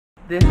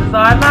This is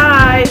our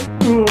life.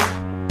 Woo!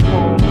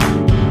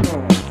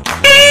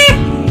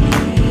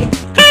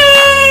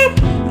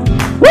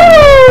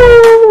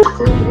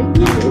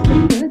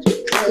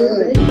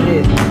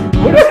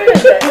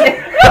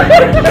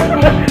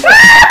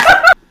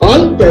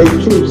 All the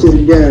troops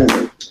in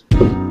down.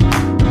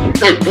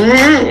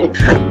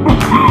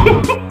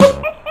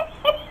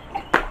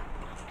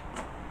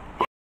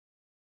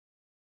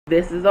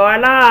 This is our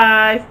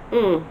life.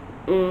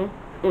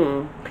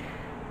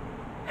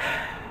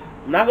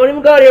 I'm not gonna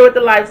even go there with the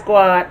Life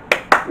Squad.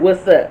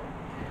 What's up?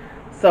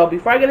 So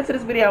before I get into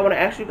this video, I want to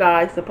ask you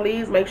guys to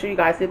please make sure you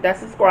guys hit that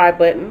subscribe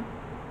button.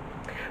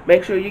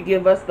 Make sure you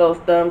give us those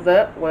thumbs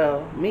up.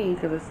 Well, me,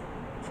 because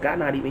Scott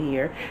not even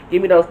here.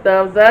 Give me those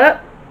thumbs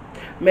up.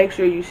 Make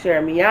sure you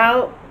share me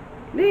out.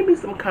 Leave me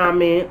some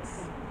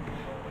comments.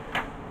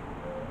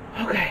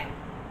 Okay.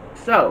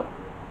 So,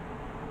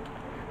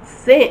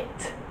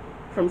 Cynt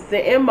from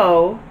Cynt and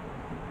Mo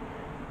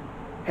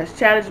has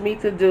challenged me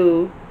to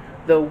do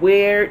the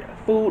weird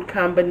food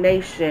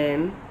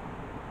combination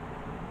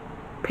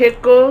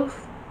pickles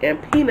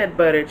and peanut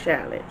butter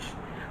challenge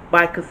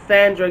by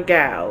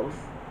Giles.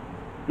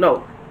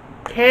 No,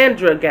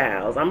 Candra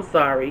Giles. I'm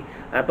sorry.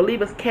 I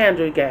believe it's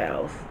Candra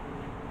Giles.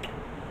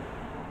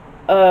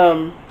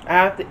 I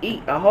have to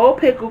eat a whole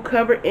pickle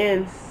covered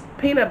in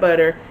peanut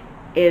butter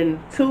in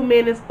 2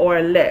 minutes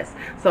or less.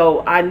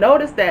 So I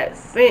noticed that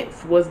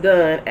Cynt's was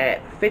done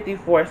at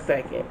 54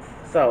 seconds.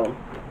 So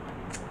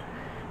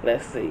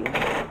let's see.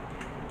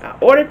 I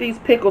ordered these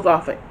pickles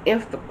off of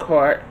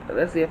Instacart.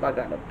 Let's see if I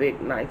got a big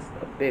one.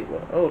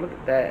 Oh, look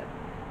at that.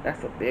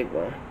 That's a big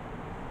one.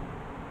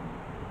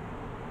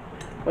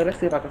 Well, let's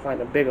see if I can find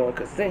a bigger one,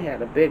 because Cynt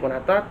had a big one. I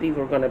thought these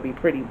were going to be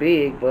pretty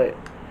big, but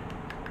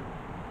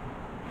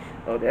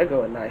oh, there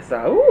go a nice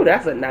size. Ooh,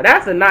 that's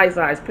a nice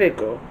size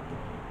pickle.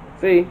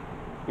 See,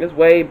 it's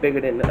way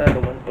bigger than the other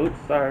one. Oops,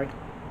 sorry.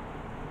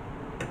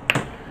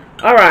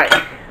 All right,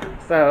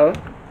 so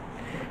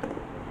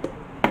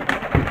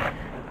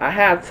I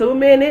have 2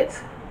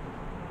 minutes.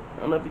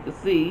 I don't know if you can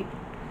see,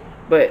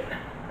 but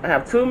I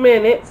have 2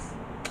 minutes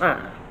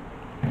on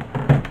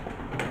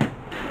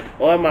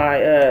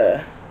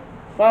my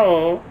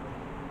phone.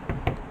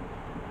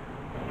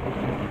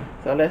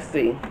 So let's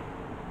see.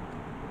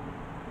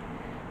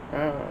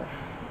 Oh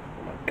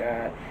my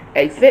God.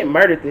 Hey, Cynt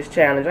murdered this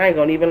challenge. I ain't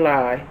gonna even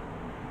lie.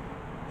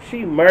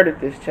 She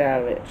murdered this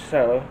challenge.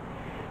 So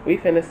we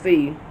finna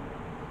see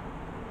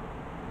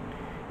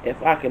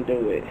if I can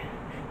do it.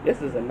 This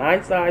is a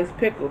nice size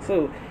pickle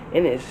too,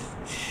 and it's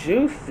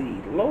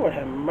juicy. Lord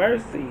have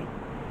mercy.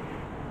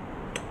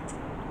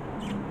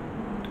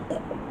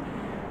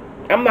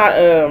 I'm not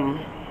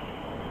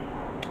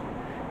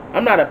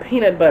a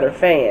peanut butter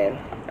fan.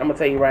 I'm gonna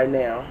tell you right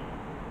now.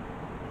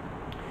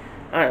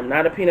 I am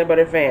not a peanut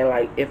butter fan.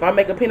 Like, if I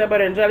make a peanut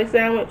butter and jelly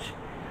sandwich,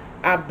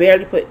 I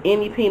barely put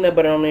any peanut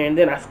butter on there, and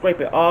then I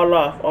scrape it all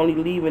off, only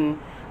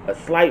leaving a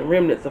slight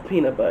remnants of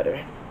peanut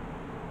butter.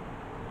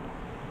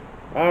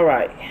 All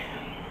right.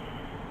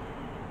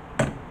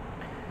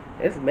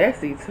 It's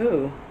messy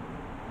too.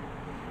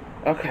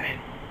 Okay.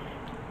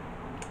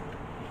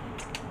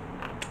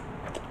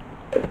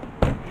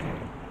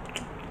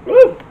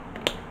 Woo.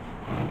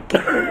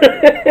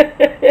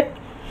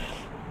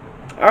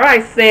 All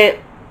right, Cynt.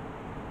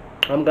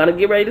 I'm gonna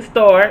get ready to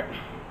start.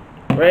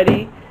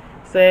 Ready,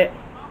 set,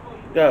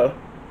 go.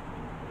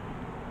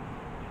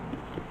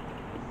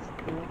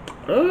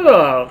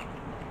 Ugh.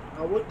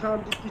 What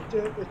time did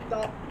you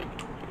stop?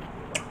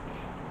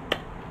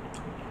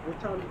 What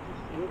time did you?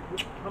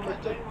 How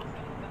much time?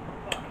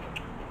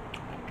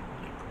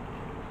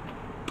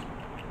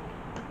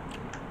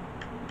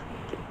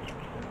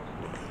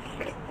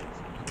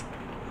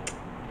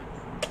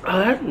 Oh,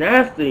 that's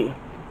nasty.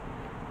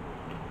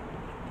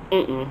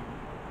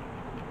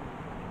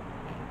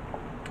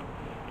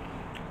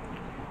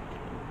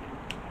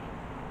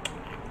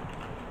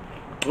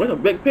 That's a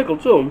big pickle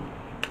too.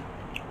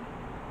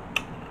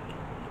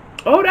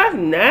 Oh, that's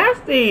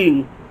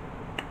nasty.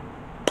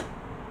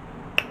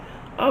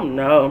 Oh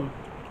no.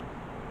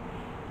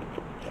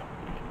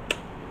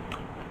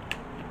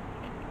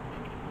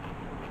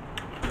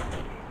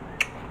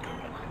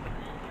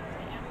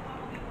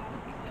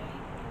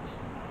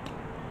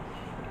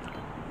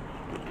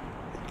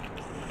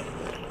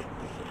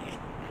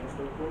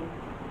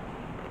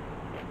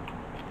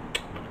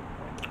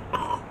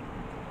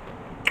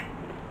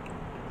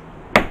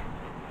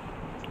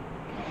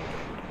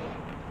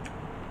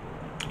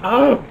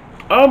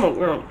 Oh my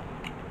God.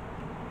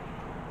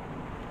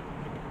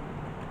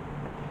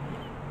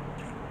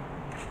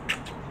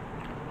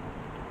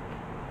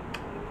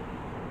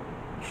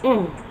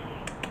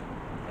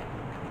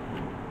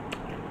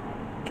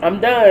 I'm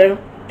done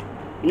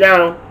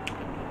now.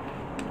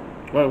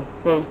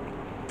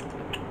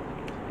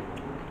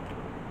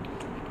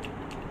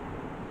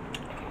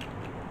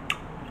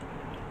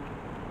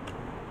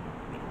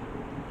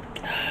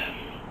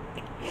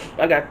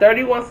 I got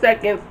 31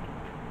 seconds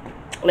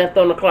left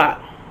on the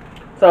clock.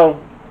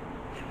 So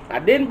I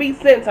didn't beat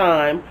Cynt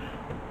time,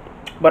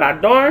 but I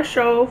darn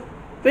sure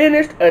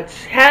finished a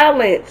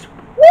challenge.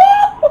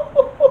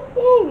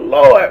 Woo!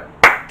 Lord.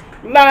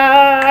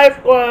 Live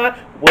squad,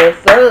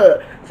 what's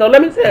up? So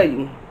let me tell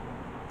you,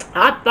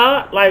 I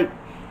thought, like,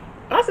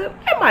 I said,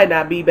 it might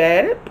not be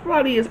bad. It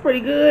probably is pretty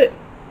good.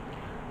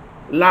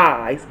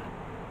 Lies.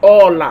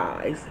 All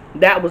lies.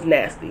 That was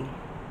nasty.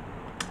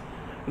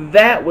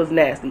 That was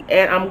nasty.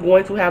 And I'm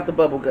going to have the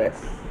bubble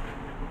guts.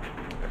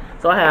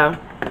 So I have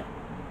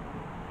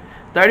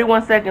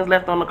 31 seconds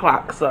left on the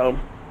clock. So,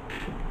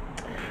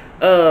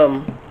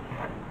 I'm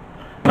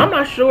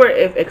not sure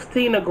if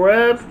Xtina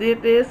Grubbs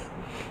did this,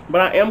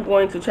 but I am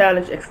going to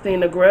challenge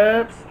Xtina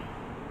Grubbs.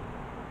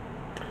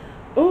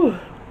 Ooh.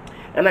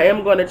 And I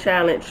am going to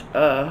challenge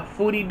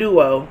Foodie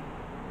Duo.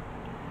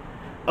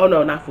 Oh,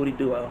 no, not Foodie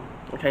Duo.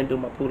 I can't do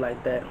my poo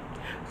like that.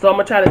 So I'm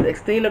going to challenge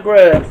Xtina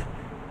Grubbs.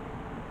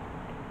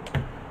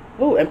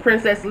 Ooh, and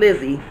Princess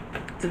Lizzie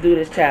to do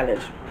this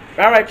challenge.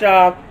 All right,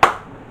 y'all.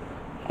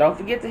 Don't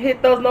forget to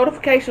hit those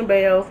notification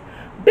bells.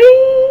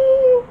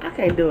 Bing! I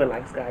can't do it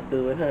like Scott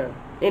do it, huh?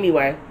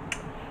 Anyway,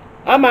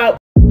 I'm out.